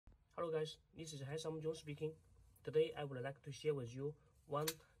Hello guys, this is HairSome John speaking. Today I would like to share with you one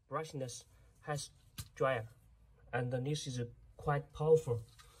brushless hair dryer, and this is quite powerful.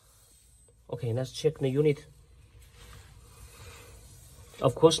 Okay, let's check the unit.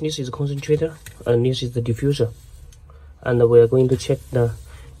 Of course, this is a concentrator and this is the diffuser, and we are going to check the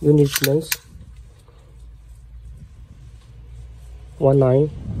unit length.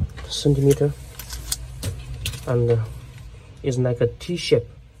 19 centimeter, and it's like a T shape.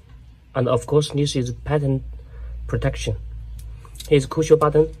 And of course, this is pattern protection. Here's crucial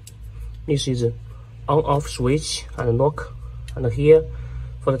button. This is on-off switch and lock. And here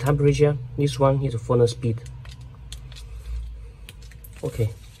for the temperature, this one is for the speed.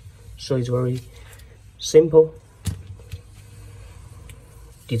 Okay, so it's very simple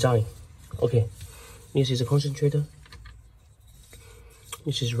design. Okay, this is a concentrator.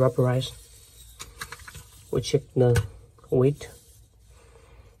 This is rubberized. We check the weight.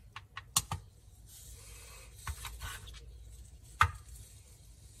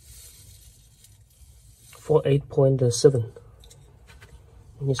 For 8.7.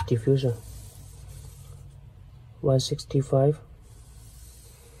 This diffuser 165.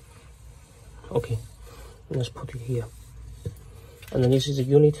 Okay, let's put it here. And then this is the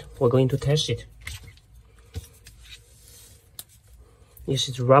unit. We're going to test it. This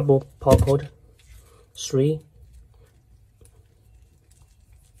is rubber power cord 3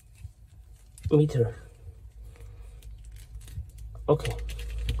 meter. Okay,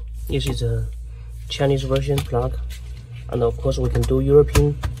 this is a Chinese version plug, and of course we can do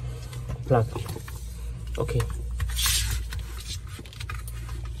European plug. Okay,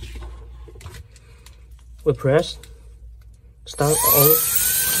 we press start on,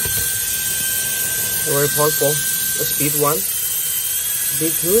 very powerful. The speed 1,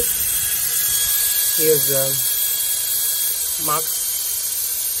 speed 2. Here's the mark,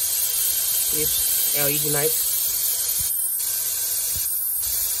 this LED light.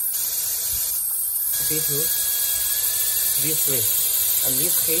 Speed 2, speed 3, and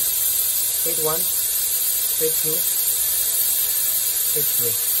this hit 1, hit 2, hit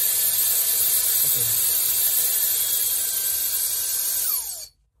 3.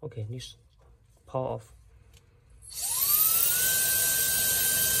 Okay, this power off.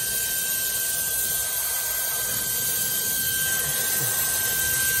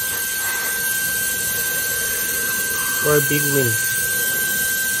 Very big wind.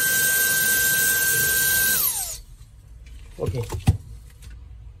 Okay,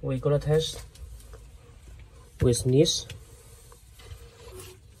 we're gonna test with this.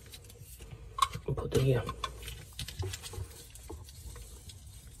 Put it here.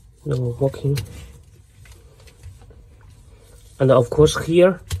 Now we're working, and of course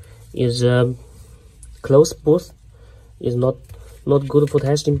here is closed booth. Is not good for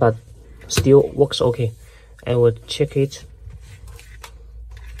testing, but still works okay. I will check it.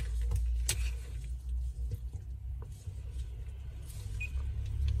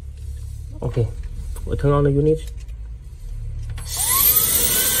 Okay, we'll turn on the unit.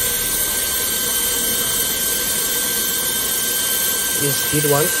 This speed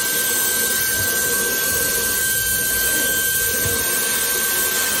 1.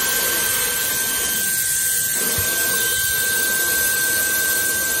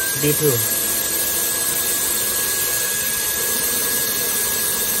 Speed 2.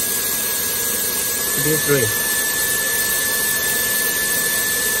 Speed 3.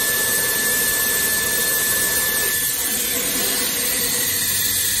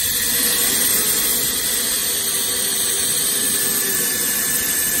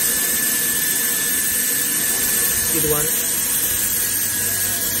 Speed 1,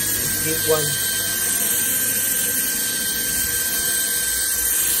 speed 1,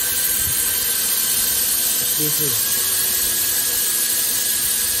 speed 2.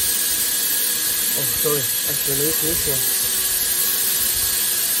 Oh, sorry, actually this one.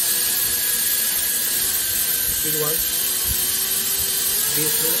 Speed 1,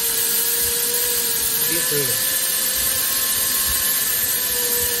 speed 2, speed 3.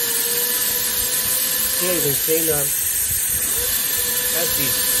 Here you can see the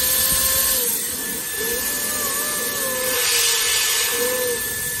speed.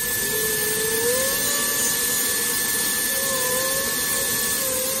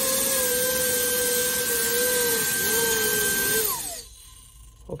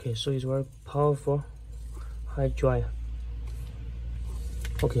 Okay, so it's very powerful hair dryer.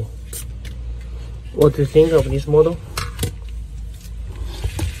 Okay, what do you think of this model?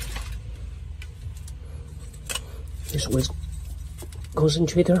 This with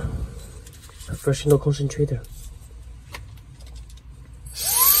concentrator, professional concentrator.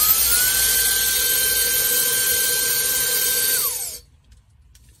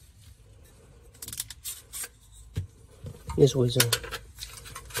 This with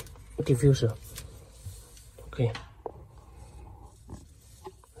a diffuser. Okay.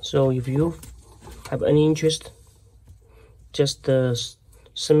 So if you have any interest, just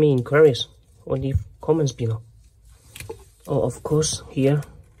send me inquiries or leave comments below. Oh, of course, here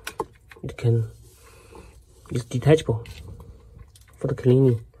it's detachable for the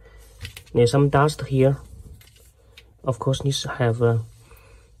cleaning. There's some dust here. Of course, needs to have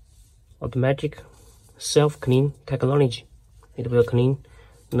automatic self-clean technology. It will clean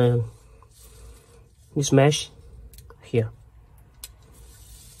this mesh here.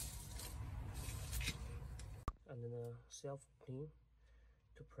 And then self-clean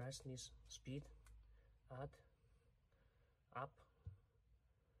to press this speed up.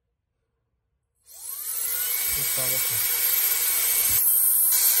 Let's start working.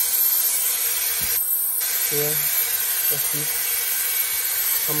 Here, the speed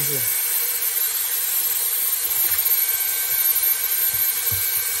come here.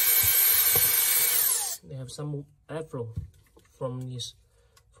 They have some airflow from this.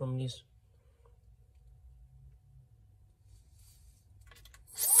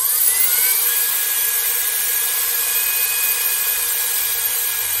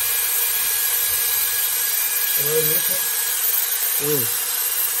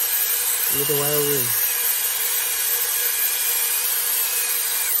 Little wire ring.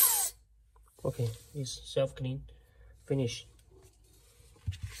 Okay, this self-clean finish.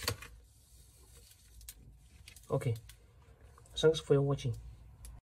 Okay, thanks for your watching.